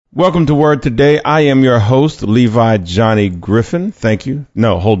Welcome to Word Today. I am your host, Levi Johnny Griffin. Thank you.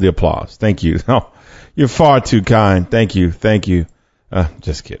 No, hold the applause. Thank you. No, you're far too kind. Thank you. Thank you.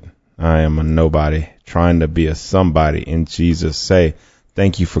 Just kidding. I am a nobody trying to be a somebody in Jesus. Say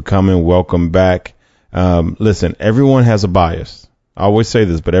thank you for coming. Welcome back. Listen, everyone has a bias. I always say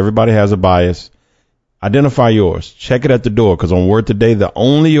this, but everybody has a bias. Identify yours. Check it at the door, because on Word Today, the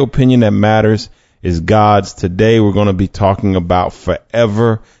only opinion that matters is God's. Today, we're going to be talking about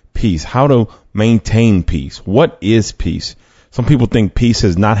forever peace, how to maintain peace. What is peace? Some people think peace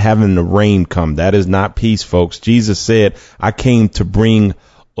is not having the rain come. That is not peace, folks. Jesus said, I came to bring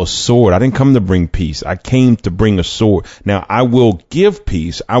a sword. I didn't come to bring peace. I came to bring a sword. Now, I will give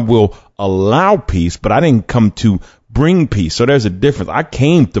peace. I will allow peace, but I didn't come to bring peace. So there's a difference. I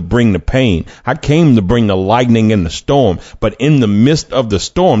came to bring the pain. I came to bring the lightning and the storm. But in the midst of the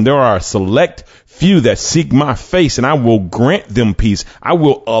storm, there are a select few that seek my face, and I will grant them peace. I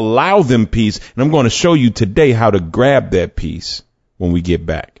will allow them peace. And I'm going to show you today how to grab that peace when we get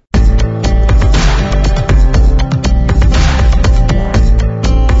back.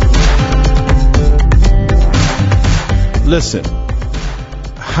 Listen,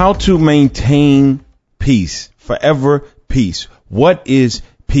 how to maintain peace, forever peace. What is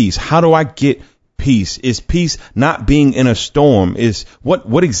peace? How do I get peace? Is peace not being in a storm? Is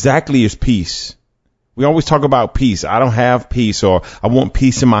what exactly is peace? We always talk about peace. I don't have peace, or I want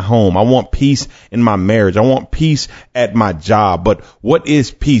peace in my home. I want peace in my marriage. I want peace at my job. But what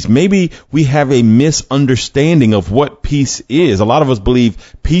is peace? Maybe we have a misunderstanding of what peace is. A lot of us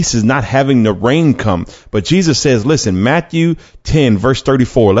believe peace is not having the rain come. But Jesus says, listen, Matthew 10, verse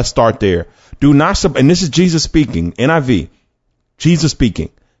 34. Let's start there. Do not, and this is Jesus speaking, NIV, Jesus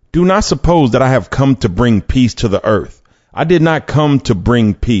speaking. Do not suppose that I have come to bring peace to the earth. I did not come to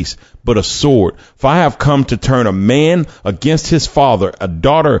bring peace, but a sword. For I have come to turn a man against his father, a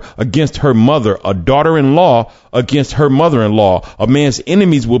daughter against her mother, a daughter-in-law against her mother-in-law. A man's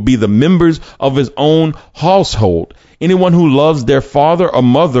enemies will be the members of his own household. Anyone who loves their father or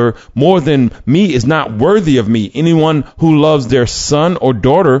mother more than me is not worthy of me. Anyone who loves their son or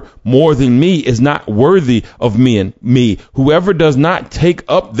daughter more than me is not worthy of me. Whoever does not take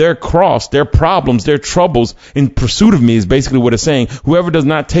up their cross, their problems, their troubles in pursuit of me is basically what it's saying. Whoever does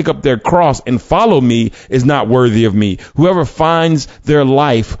not take up their cross and follow me is not worthy of me. Whoever finds their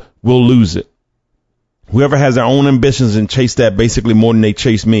life will lose it. Whoever has their own ambitions and chase that basically more than they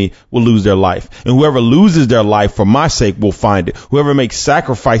chase me will lose their life. And whoever loses their life for my sake will find it. Whoever makes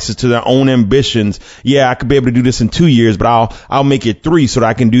sacrifices to their own ambitions. Yeah, I could be able to do this in 2 years, but I'll make it 3 so that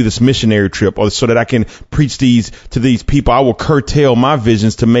I can do this missionary trip, or so that I can preach to these people. I will curtail my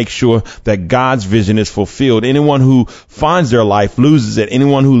visions to make sure that God's vision is fulfilled. Anyone who finds their life loses it.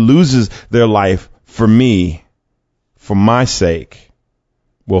 Anyone who loses their life for me, for my sake,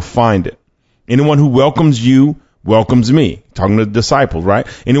 will find it. Anyone who welcomes you welcomes me. Talking to the disciples, right?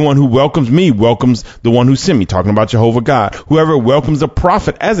 Anyone who welcomes me welcomes the one who sent me. Talking about Jehovah God. Whoever welcomes a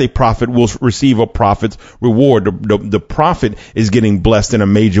prophet as a prophet will receive a prophet's reward. The prophet is getting blessed in a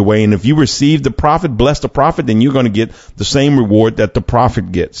major way. And if you receive the prophet, bless the prophet, then you're going to get the same reward that the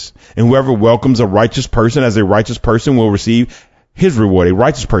prophet gets. And whoever welcomes a righteous person as a righteous person will receive his reward, a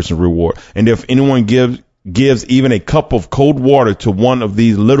righteous person's reward. And if anyone gives even a cup of cold water to one of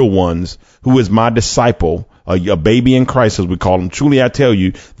these little ones who is my disciple, a baby in Christ, as we call them, truly I tell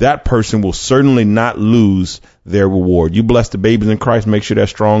you, that person will certainly not lose their reward. You bless the babies in Christ, make sure they're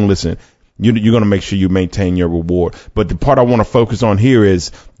strong. Listen, you're going to make sure you maintain your reward. But the part I want to focus on here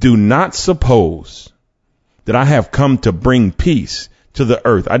is, do not suppose that I have come to bring peace to the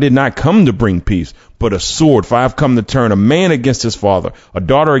earth. I did not come to bring peace, but a sword. For I have come to turn a man against his father, a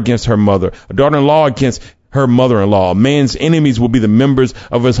daughter against her mother, a daughter-in-law against her mother-in-law. A man's enemies will be the members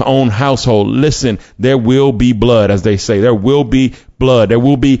of his own household. Listen, there will be blood, as they say. There will be blood. There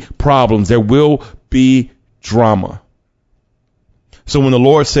will be problems. There will be drama. So when the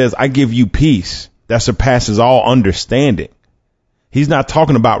Lord says, I give you peace that surpasses all understanding, he's not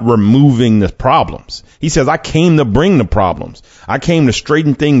talking about removing the problems. He says, I came to bring the problems. I came to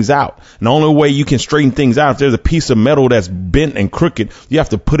straighten things out. And the only way you can straighten things out, if there's a piece of metal that's bent and crooked, you have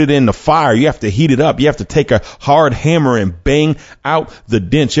to put it in the fire. You have to heat it up. You have to take a hard hammer and bang out the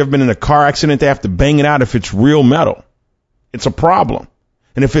dents. You ever been in a car accident? They have to bang it out if it's real metal. It's a problem.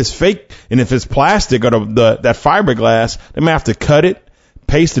 And if it's fake, and if it's plastic or that fiberglass, they may have to cut it,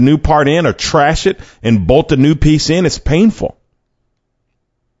 paste a new part in, or trash it and bolt a new piece in. It's painful.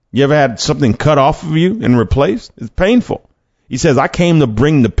 You ever had something cut off of you and replaced? It's painful. He says, I came to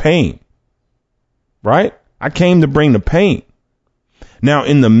bring the pain, right? I came to bring the pain. Now,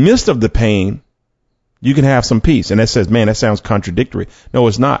 in the midst of the pain, You can have some peace. And that says, man, that sounds contradictory. No,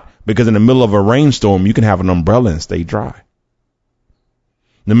 it's not. Because in the middle of a rainstorm, you can have an umbrella and stay dry.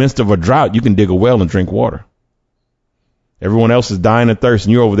 In the midst of a drought, you can dig a well and drink water. Everyone else is dying of thirst,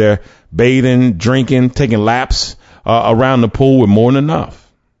 and you're over there bathing, drinking, taking laps around the pool with more than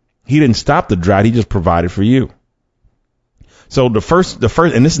enough. He didn't stop the drought. He just provided for you. So the first,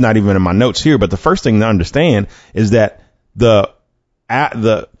 and this is not even in my notes here, but the first thing to understand is that the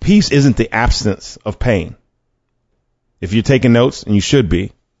peace isn't the absence of pain. If you're taking notes, and you should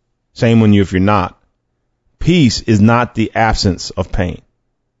be, same on you if you're not, peace is not the absence of pain.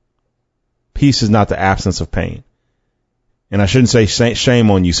 Peace is not the absence of pain. And I shouldn't say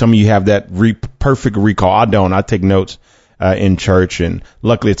shame on you. Some of you have that perfect recall. I don't. I take notes in church, and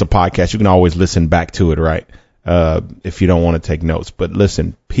luckily it's a podcast. You can always listen back to it, right? If you don't want to take notes. But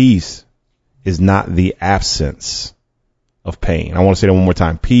listen, peace is not the absence of pain. I want to say that one more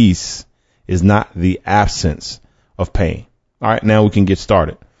time. Peace is not the absence of pain. All right, now we can get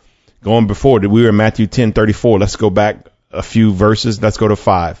started. Going before, we were in Matthew 10:34. Let's go back a few verses. Let's go to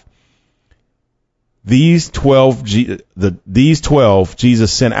 5. These 12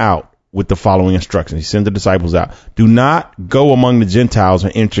 Jesus sent out with the following instructions. He sent the disciples out. Do not go among the Gentiles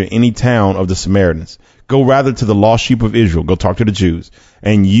or enter any town of the Samaritans. Go rather to the lost sheep of Israel. Go talk to the Jews.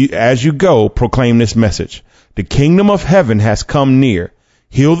 And as you go, proclaim this message. The kingdom of heaven has come near.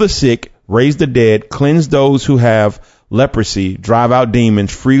 Heal the sick, raise the dead, cleanse those who have leprosy, drive out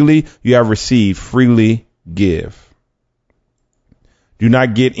demons. Freely you have received, freely give. Do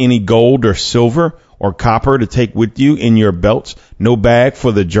not get any gold or silver or copper to take with you in your belts, no bag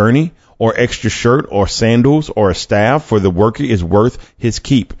for the journey, or extra shirt or sandals or a staff, for the worker is worth his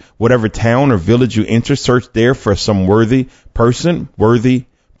keep. Whatever town or village you enter, search there for some worthy person,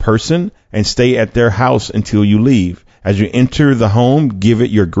 and stay at their house until you leave. As you enter the home, give it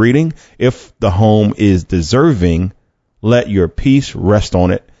your greeting. If the home is deserving, let your peace rest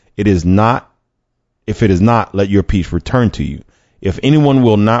on it. If it is not, let your peace return to you. If anyone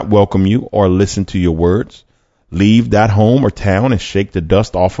will not welcome you or listen to your words, leave that home or town and shake the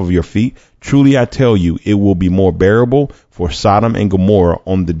dust off of your feet. Truly, I tell you, it will be more bearable for Sodom and Gomorrah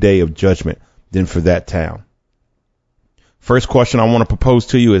on the day of judgment than for that town. First question I want to propose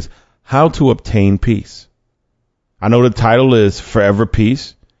to you is how to obtain peace. I know the title is Forever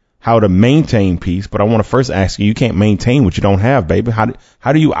Peace, how to maintain peace, but I want to first ask you, you can't maintain what you don't have, baby. How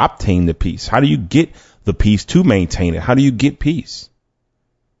do you obtain the peace? How do you get the peace to maintain it? How do you get peace?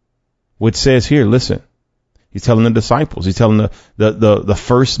 What says here, listen, he's telling the disciples, he's telling the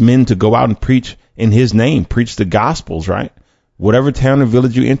first men to go out and preach in his name, preach the gospels, right? Whatever town or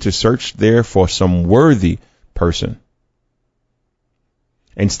village you enter, search there for some worthy person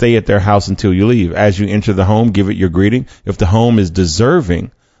and stay at their house until you leave. As you enter the home, give it your greeting. If the home is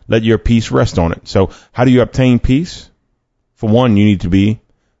deserving, let your peace rest on it. So how do you obtain peace? For one, you need to be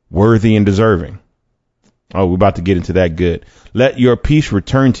worthy and deserving. Oh, we're about to get into that. Good. Let your peace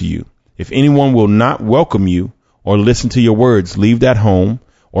return to you. If anyone will not welcome you or listen to your words, leave that home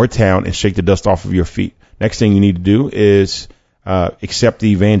or town and shake the dust off of your feet. Next thing you need to do is accept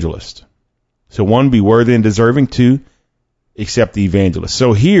the evangelist. So one, be worthy and deserving. Two, accept the evangelist.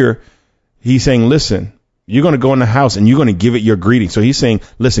 So here he's saying, listen, you're going to go in the house and you're going to give it your greeting. So he's saying,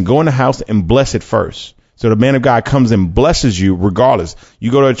 listen, go in the house and bless it first. So the man of God comes and blesses you regardless.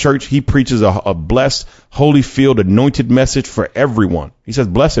 You go to a church, he preaches a blessed, holy filled, anointed message for everyone. He says,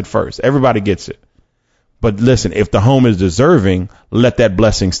 bless it first. Everybody gets it. But listen, if the home is deserving, let that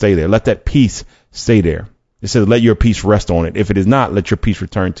blessing stay there. Let that peace stay there. It says, let your peace rest on it. If it is not, let your peace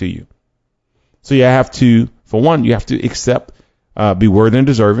return to you. So you have to, for one, you have to accept, be worthy and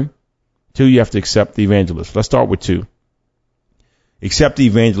deserving. Two, you have to accept the evangelist. Let's start with two. Accept the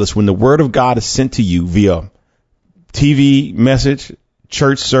evangelist. When the word of God is sent to you via TV message,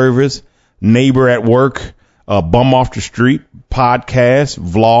 church service, neighbor at work, bum off the street, podcast,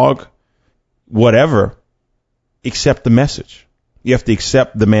 vlog, whatever, accept the message. You have to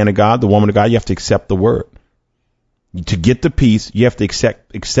accept the man of God, the woman of God. You have to accept the word. To get the peace, you have to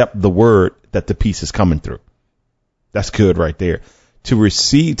accept the word that the peace is coming through. That's good right there. To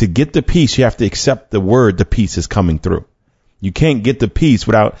get the peace, you have to accept the word the peace is coming through. You can't get the peace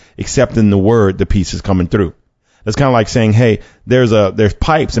without accepting the word the peace is coming through. That's kind of like saying, hey, there's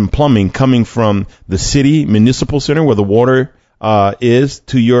pipes and plumbing coming from the city municipal center where the water is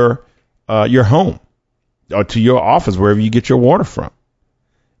to your home or to your office, wherever you get your water from.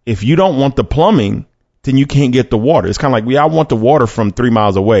 If you don't want the plumbing, then you can't get the water. It's kind of like, I want the water from 3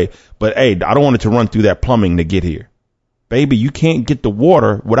 miles away, but hey, I don't want it to run through that plumbing to get here. Baby, you can't get the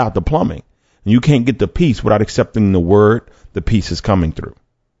water without the plumbing. And you can't get the peace without accepting the word the peace is coming through.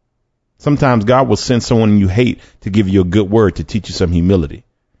 Sometimes God will send someone you hate to give you a good word to teach you some humility.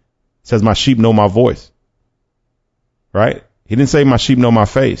 It says, my sheep know my voice. Right? He didn't say my sheep know my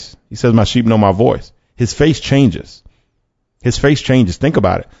face. He says my sheep know my voice. His face changes. His face changes. Think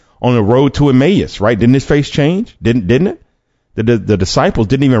about it. On the road to Emmaus, right? Didn't his face change? Didn't it? The disciples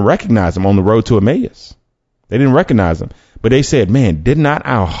didn't even recognize him on the road to Emmaus. They didn't recognize him. But they said, man, did not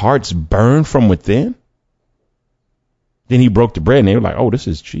our hearts burn from within? Then he broke the bread and they were like, oh, this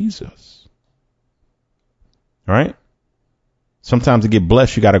is Jesus. All right. Sometimes to get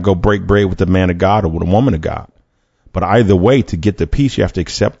blessed, you got to go break bread with the man of God or with a woman of God. But either way, to get the peace, you have to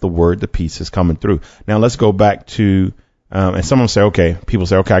accept the word. The peace is coming through. Now, let's go back to and someone say, OK, people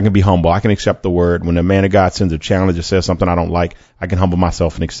say, OK, I can be humble. I can accept the word. When the man of God sends a challenge or says something I don't like, I can humble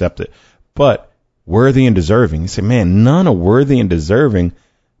myself and accept it. But worthy and deserving. You say, man, none are worthy and deserving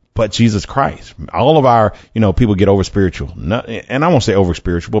but Jesus Christ. All of our, people get over spiritual. And I won't say over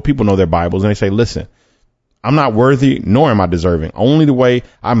spiritual, but people know their Bibles and they say, listen, I'm not worthy, nor am I deserving. Only the way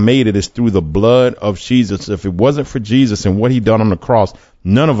I made it is through the blood of Jesus. If it wasn't for Jesus and what he done on the cross,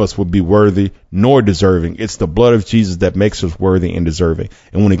 none of us would be worthy nor deserving. It's the blood of Jesus that makes us worthy and deserving.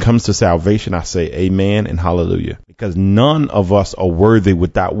 And when it comes to salvation, I say amen and hallelujah, because none of us are worthy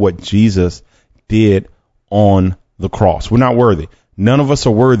without what Jesus did on the cross. We're not worthy. None of us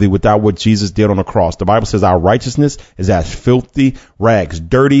are worthy without what Jesus did on the cross. The Bible says our righteousness is as filthy rags,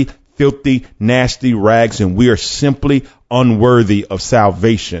 dirty, filthy, nasty rags, and we are simply unworthy of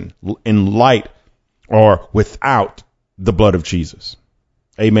salvation in light or without the blood of Jesus.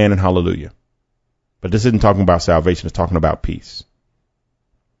 Amen and hallelujah. But this isn't talking about salvation. It's talking about peace.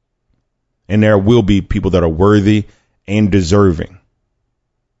 And there will be people that are worthy and deserving.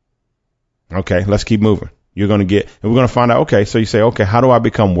 Okay, let's keep moving. We're going to find out. Okay, so you say, okay, how do I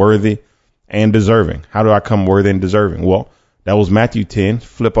become worthy and deserving? How do I become worthy and deserving? Well, that was Matthew 10.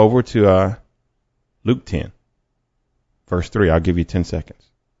 Flip over to Luke 10, verse 3. I'll give you 10 seconds.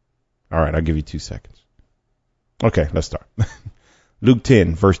 All right, I'll give you 2 seconds. Okay, let's start. Luke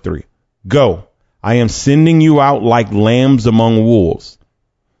 10, verse 3. Go, I am sending you out like lambs among wolves.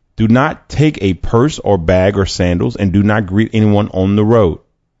 Do not take a purse or bag or sandals, and do not greet anyone on the road.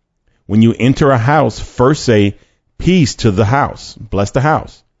 When you enter a house, first say, peace to the house. Bless the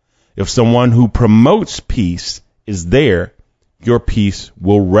house. If someone who promotes peace is there, your peace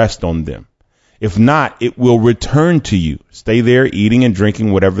will rest on them. If not, it will return to you. Stay there eating and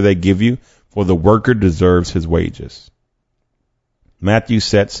drinking whatever they give you, for the worker deserves his wages. Matthew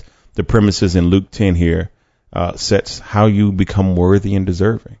sets the premises in Luke 10 here, sets how you become worthy and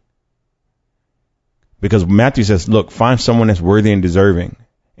deserving. Because Matthew says, look, find someone that's worthy and deserving.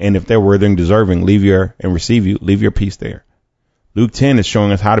 And if they're worthy and deserving, leave your peace there. Luke 10 is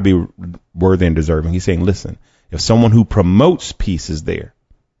showing us how to be worthy and deserving. He's saying, listen, if someone who promotes peace is there,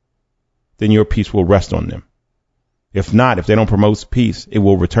 then your peace will rest on them. If not, if they don't promote peace, it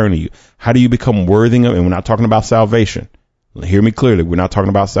will return to you. How do you become worthy of? And we're not talking about salvation. Hear me clearly. We're not talking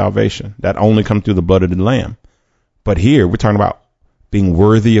about salvation. That only comes through the blood of the Lamb. But here we're talking about being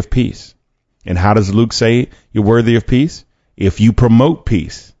worthy of peace. And how does Luke say you're worthy of peace? If you promote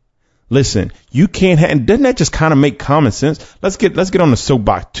peace. Listen, you can't and doesn't that just kind of make common sense? Let's get on the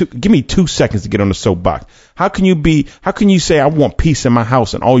soapbox. Give me 2 seconds to get on the soapbox. How can you say I want peace in my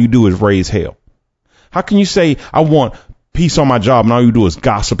house and all you do is raise hell? How can you say I want peace on my job and all you do is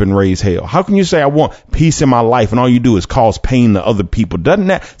gossip and raise hell? How can you say I want peace in my life and all you do is cause pain to other people? Doesn't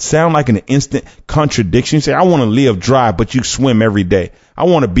that sound like an instant contradiction? You say I want to live dry, but you swim every day. I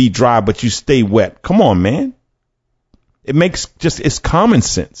want to be dry, but you stay wet. Come on, man. It's common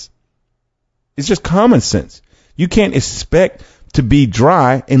sense. It's just common sense. You can't expect to be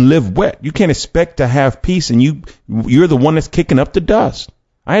dry and live wet. You can't expect to have peace and you're the one that's kicking up the dust.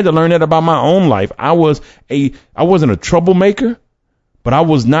 I had to learn that about my own life. I wasn't a troublemaker, but I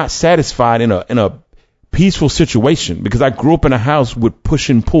was not satisfied in a peaceful situation because I grew up in a house with push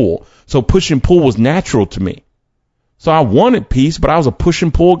and pull. So push and pull was natural to me. So I wanted peace, but I was a push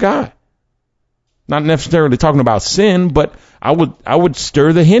and pull guy. Not necessarily talking about sin, but I would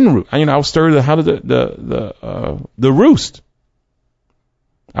stir the hen roost. I would stir the roost.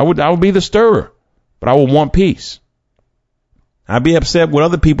 I would be the stirrer, but I would want peace. I'd be upset with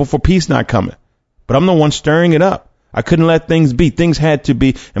other people for peace not coming, but I'm the one stirring it up. I couldn't let things be. Things had to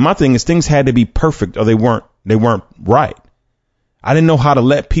be, and my thing is things had to be perfect or they weren't right. I didn't know how to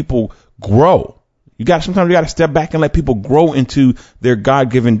let people grow. Sometimes you got to step back and let people grow into their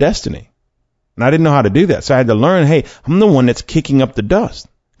God-given destiny. And I didn't know how to do that. So I had to learn, hey, I'm the one that's kicking up the dust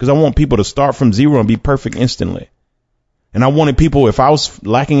because I want people to start from zero and be perfect instantly. And I wanted people, if I was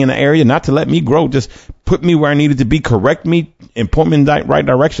lacking in the area, not to let me grow, just put me where I needed to be, correct me, and point me in the right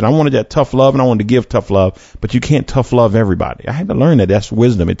direction. I wanted that tough love, and I wanted to give tough love, but you can't tough love everybody. I had to learn that. That's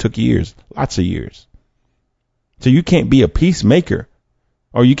wisdom. It took years, lots of years. So you can't be a peacemaker,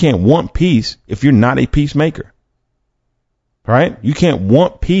 or you can't want peace if you're not a peacemaker. Right? You can't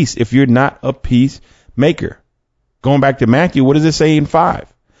want peace if you're not a peacemaker. Going back to Matthew, what does it say in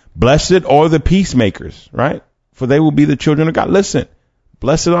 5? Blessed are the peacemakers, right? For they will be the children of God. Listen,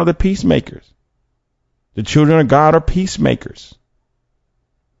 blessed are the peacemakers. The children of God are peacemakers.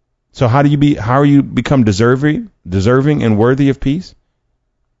 So how are you become deserving and worthy of peace?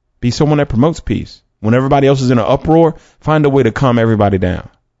 Be someone that promotes peace. When everybody else is in an uproar, find a way to calm everybody down.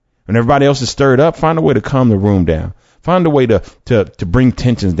 When everybody else is stirred up, find a way to calm the room down. Find a way to bring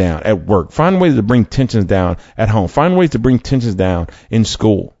tensions down at work. Find ways to bring tensions down at home. Find ways to bring tensions down in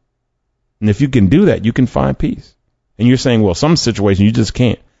school. And if you can do that, you can find peace. And you're saying, well, some situations you just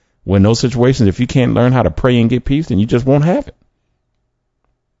can't. Well, in those situations, if you can't learn how to pray and get peace, then you just won't have it.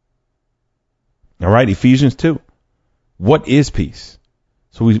 All right, Ephesians 2. What is peace?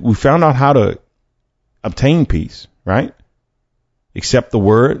 So we found out how to obtain peace, right? Accept the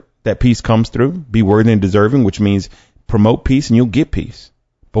word that peace comes through. Be worthy and deserving, which means promote peace and you'll get peace.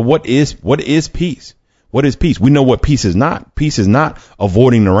 But what is peace? What is peace? We know what peace is not. Peace is not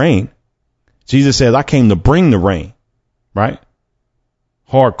avoiding the rain. Jesus says, I came to bring the rain, right?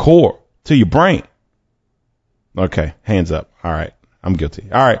 Hardcore to your brain. Okay, hands up. All right, I'm guilty.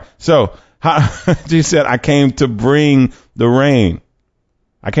 All right, so Jesus said, I came to bring the rain.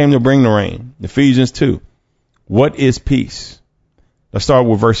 I came to bring the rain. Ephesians 2. What is peace? Let's start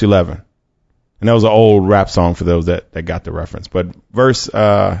with verse 11. And that was an old rap song for those that got the reference. But verse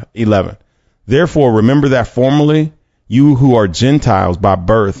 11. Therefore, remember that formerly you who are Gentiles by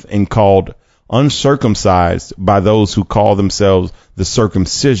birth and called uncircumcised by those who call themselves the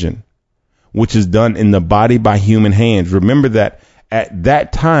circumcision, which is done in the body by human hands. Remember that at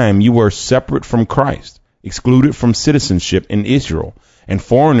that time you were separate from Christ, excluded from citizenship in Israel, and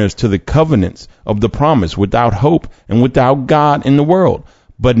foreigners to the covenants of the promise, without hope and without God in the world.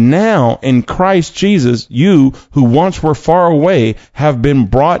 But now in Christ Jesus, you who once were far away have been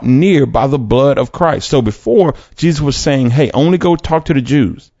brought near by the blood of Christ. So before, Jesus was saying, hey, only go talk to the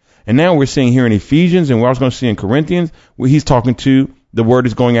Jews. And now we're seeing here in Ephesians, and we're also going to see in Corinthians, where he's talking to, the word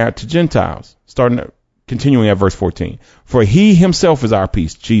is going out to Gentiles, continuing at verse 14. For he himself is our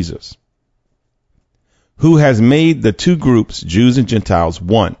peace, Jesus, who has made the two groups, Jews and Gentiles,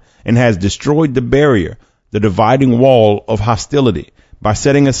 one, and has destroyed the barrier, the dividing wall of hostility, by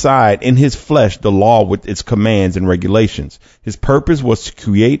setting aside in his flesh the law with its commands and regulations. His purpose was to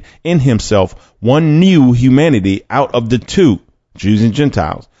create in himself one new humanity out of the two, Jews and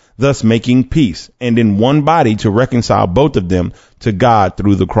Gentiles, thus making peace, and in one body to reconcile both of them to God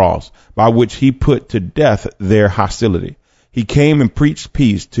through the cross, by which he put to death their hostility. He came and preached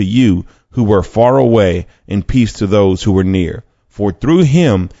peace to you who were far away, and peace to those who were near. For through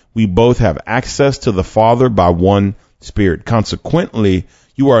him we both have access to the Father by one Spirit. Consequently,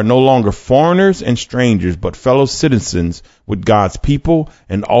 you are no longer foreigners and strangers, but fellow citizens with God's people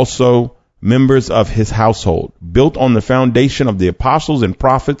and also members of his household, built on the foundation of the apostles and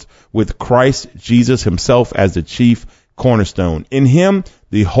prophets, with Christ Jesus himself as the chief cornerstone. In him,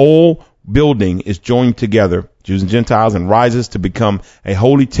 the whole building is joined together, Jews and Gentiles, and rises to become a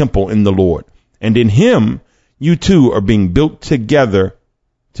holy temple in the Lord. And in him, you too are being built together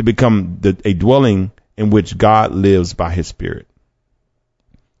to become a dwelling in which God lives by his Spirit.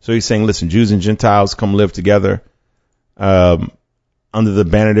 So he's saying, listen, Jews and Gentiles come live together under the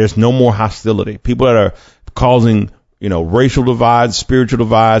banner. There's no more hostility. People that are causing, racial divides, spiritual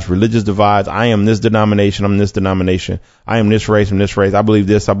divides, religious divides. I am this denomination. I'm this denomination. I am this race. I'm this race. I believe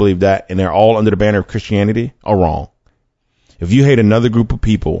this. I believe that. And they're all under the banner of Christianity are wrong. If you hate another group of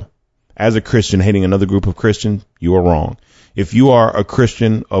people as a Christian, hating another group of Christians, you are wrong. If you are a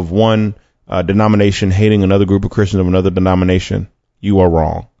Christian of one denomination, hating another group of Christians of another denomination, you are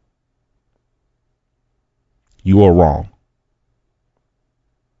wrong. You are wrong.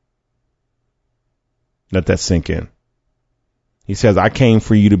 Let that sink in. He says, I came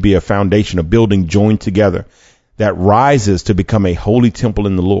for you to be a foundation, a building joined together that rises to become a holy temple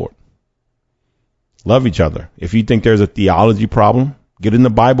in the Lord. Love each other. If you think there's a theology problem, get in the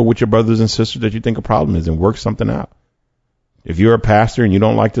Bible with your brothers and sisters that you think a problem is and work something out. If you're a pastor and you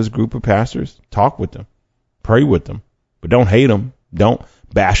don't like this group of pastors, talk with them, pray with them, but don't hate them. Don't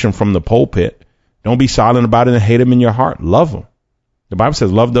bash them from the pulpit. Don't be silent about it and hate them in your heart. Love them. The Bible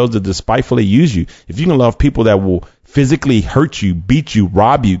says, love those that despitefully use you. If you can love people that will physically hurt you, beat you,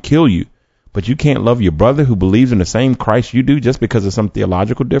 rob you, kill you, but you can't love your brother who believes in the same Christ you do just because of some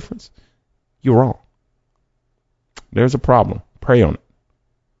theological difference, you're wrong. There's a problem. Pray on it.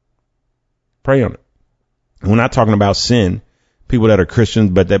 Pray on it. We're not talking about sin, people that are Christians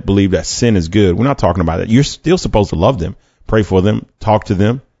but that believe that sin is good. We're not talking about that. You're still supposed to love them, pray for them, talk to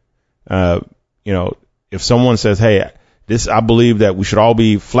them. If someone says, hey, I believe that we should all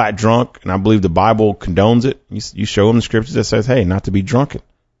be flat drunk, and I believe the Bible condones it, you show them the scriptures that says, hey, not to be drunken.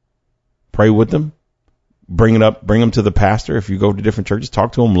 Pray with them, bring them to the pastor. If you go to different churches,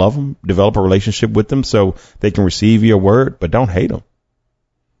 talk to them, love them, develop a relationship with them so they can receive your word, but don't hate them.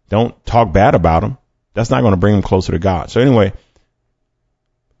 Don't talk bad about them. That's not going to bring them closer to God. So anyway,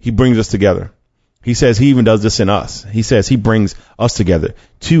 he brings us together. He says he even does this in us. He says he brings us together.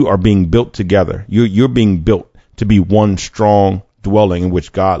 Two are being built together. You're being built to be one strong dwelling in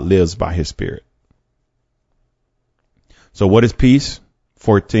which God lives by his Spirit. So what is peace?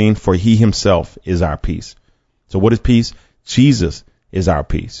 14, for he himself is our peace. So what is peace? Jesus is our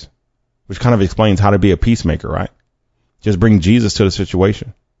peace, which kind of explains how to be a peacemaker, right? Just bring Jesus to the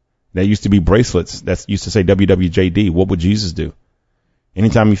situation. There used to be bracelets that used to say WWJD. What would Jesus do?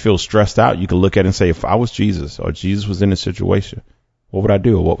 Anytime you feel stressed out, you can look at it and say, if I was Jesus or Jesus was in this situation, what would I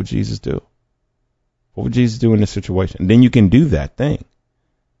do? Or what would Jesus do? What would Jesus do in this situation? And then you can do that thing.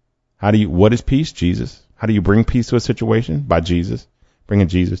 What is peace? Jesus. How do you bring peace to a situation? By Jesus. Bringing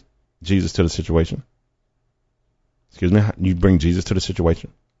Jesus to the situation. Excuse me. You bring Jesus to the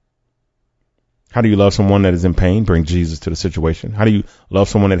situation. How do you love someone that is in pain? Bring Jesus to the situation. How do you love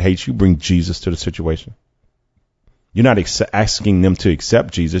someone that hates you? Bring Jesus to the situation. You're not asking them to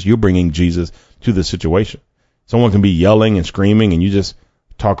accept Jesus. You're bringing Jesus to the situation. Someone can be yelling and screaming and you just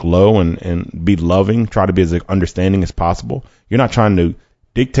talk low and be loving, try to be as understanding as possible. You're not trying to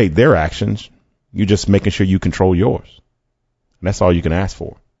dictate their actions. You're just making sure you control yours. And that's all you can ask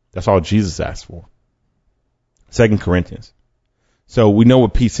for. That's all Jesus asked for. 2 Corinthians. So we know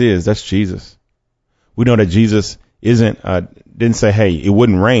what peace is. That's Jesus. We know that Jesus didn't say, hey, it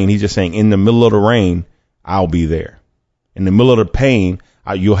wouldn't rain. He's just saying in the middle of the rain, I'll be there. In the middle of the pain,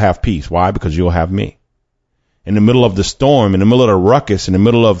 you'll have peace. Why? Because you'll have me. In the middle of the storm, in the middle of the ruckus, in the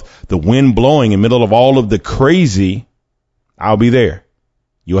middle of the wind blowing, in the middle of all of the crazy, I'll be there.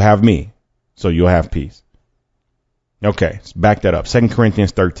 You'll have me. So you'll have peace. Okay, let's back that up. 2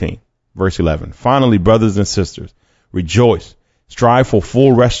 Corinthians 13, verse 11. Finally, brothers and sisters, rejoice, strive for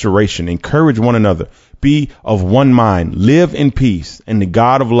full restoration, encourage one another, be of one mind, live in peace, and the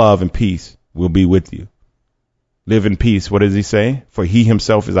God of love and peace will be with you. Live in peace. What does he say? For he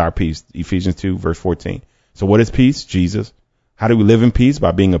himself is our peace. Ephesians 2, verse 14. So what is peace? Jesus. How do we live in peace?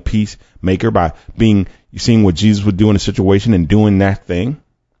 By being a peacemaker, by seeing what Jesus would do in a situation and doing that thing.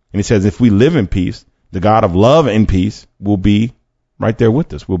 And he says, if we live in peace, the God of love and peace will be right there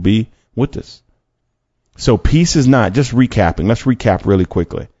with us, will be with us. So peace is not, just recapping, let's recap really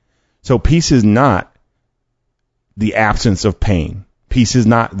quickly. So peace is not the absence of pain. Peace is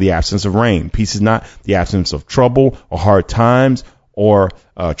not the absence of rain. Peace is not the absence of trouble or hard times or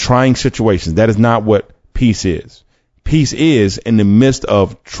trying situations. That is not what peace is. Peace is in the midst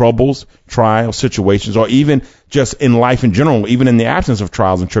of troubles, trials, situations, or even just in life in general, even in the absence of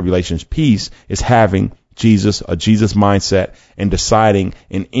trials and tribulations. Peace is having Jesus, a Jesus mindset, and deciding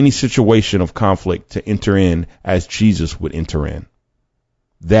in any situation of conflict to enter in as Jesus would enter in.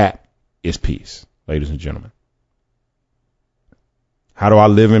 That is peace, ladies and gentlemen. How do I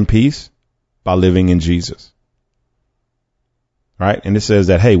live in peace? By living in Jesus. Right? And it says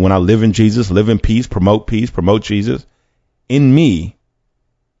that, hey, when I live in Jesus, live in peace, promote Jesus, in me,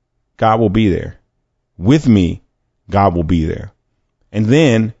 God will be there. With me, God will be there. And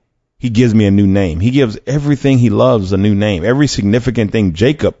then he gives me a new name. He gives everything he loves a new name. Every significant thing.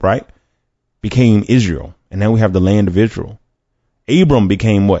 Jacob, right, became Israel. And now we have the land of Israel. Abram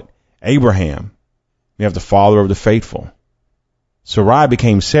became what? Abraham. We have the father of the faithful. Sarai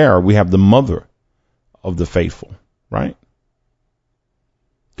became Sarah. We have the mother of the faithful, right?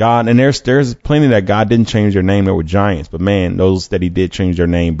 God, and there's plenty that God didn't change their name. They were giants, but man, those that he did change their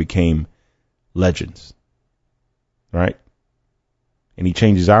name became legends, right? And he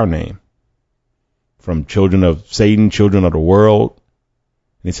changes our name from children of Satan, children of the world.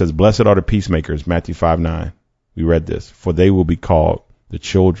 And he says, blessed are the peacemakers, Matthew 5:9. We read this, for they will be called the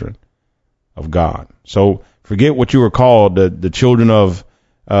children of God. So forget what you were called, the children of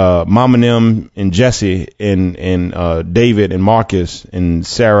Mom and them and Jesse and David and Marcus and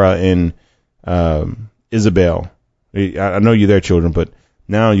Sarah and Isabel. I know you're their children, but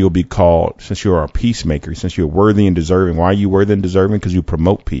now you'll be called, since you're a peacemaker, since you're worthy and deserving. Why are you worthy and deserving? Because you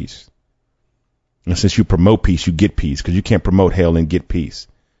promote peace. And since you promote peace, you get peace, because you can't promote hell and get peace.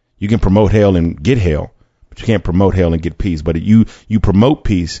 You can promote hell and get hell, but you can't promote hell and get peace. But you promote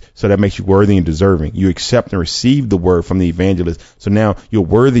peace, so that makes you worthy and deserving. You accept and receive the word from the evangelist. So now you're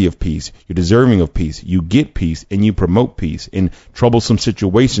worthy of peace. You're deserving of peace. You get peace and you promote peace. In troublesome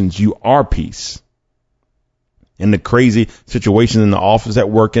situations, you are peace. In the crazy situations in the office,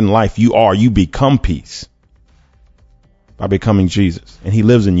 at work, in life, you become peace by becoming Jesus. And he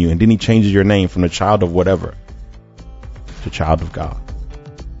lives in you. And then he changes your name from the child of whatever to child of God.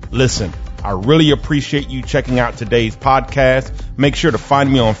 Listen, I really appreciate you checking out today's podcast. Make sure to find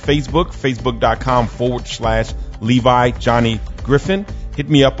me on Facebook, facebook.com/Levi Johnny Griffin. Hit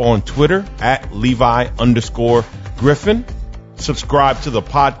me up on Twitter at Levi_Griffin. Subscribe to the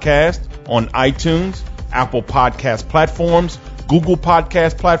podcast on iTunes, Apple Podcast platforms, Google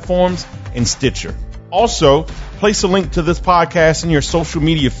Podcast platforms, and Stitcher. Also, place a link to this podcast in your social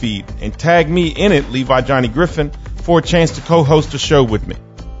media feed and tag me in it, Levi Johnny Griffin, for a chance to co-host a show with me.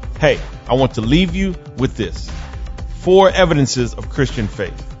 Hey, I want to leave you with this. 4 evidences of Christian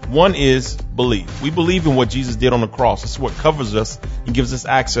faith. 1 is belief. We believe in what Jesus did on the cross. It's what covers us and gives us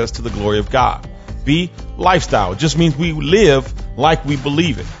access to the glory of God. B, lifestyle. It just means we live like we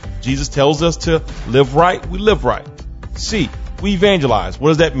believe it. Jesus tells us to live right. We live right. C, we evangelize. What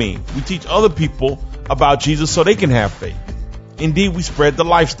does that mean? We teach other people about Jesus so they can have faith. Indeed, we spread the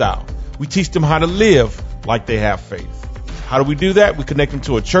lifestyle. We teach them how to live like they have faith. How do we do that? We connect them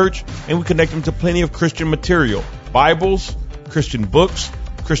to a church, and we connect them to plenty of Christian material, Bibles, Christian books,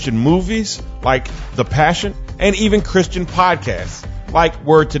 Christian movies like The Passion, and even Christian podcasts like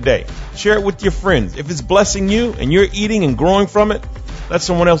Word Today. Share it with your friends. If it's blessing you and you're eating and growing from it, let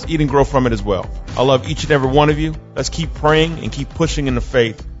someone else eat and grow from it as well. I love each and every one of you. Let's keep praying and keep pushing in the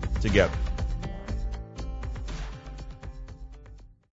faith together.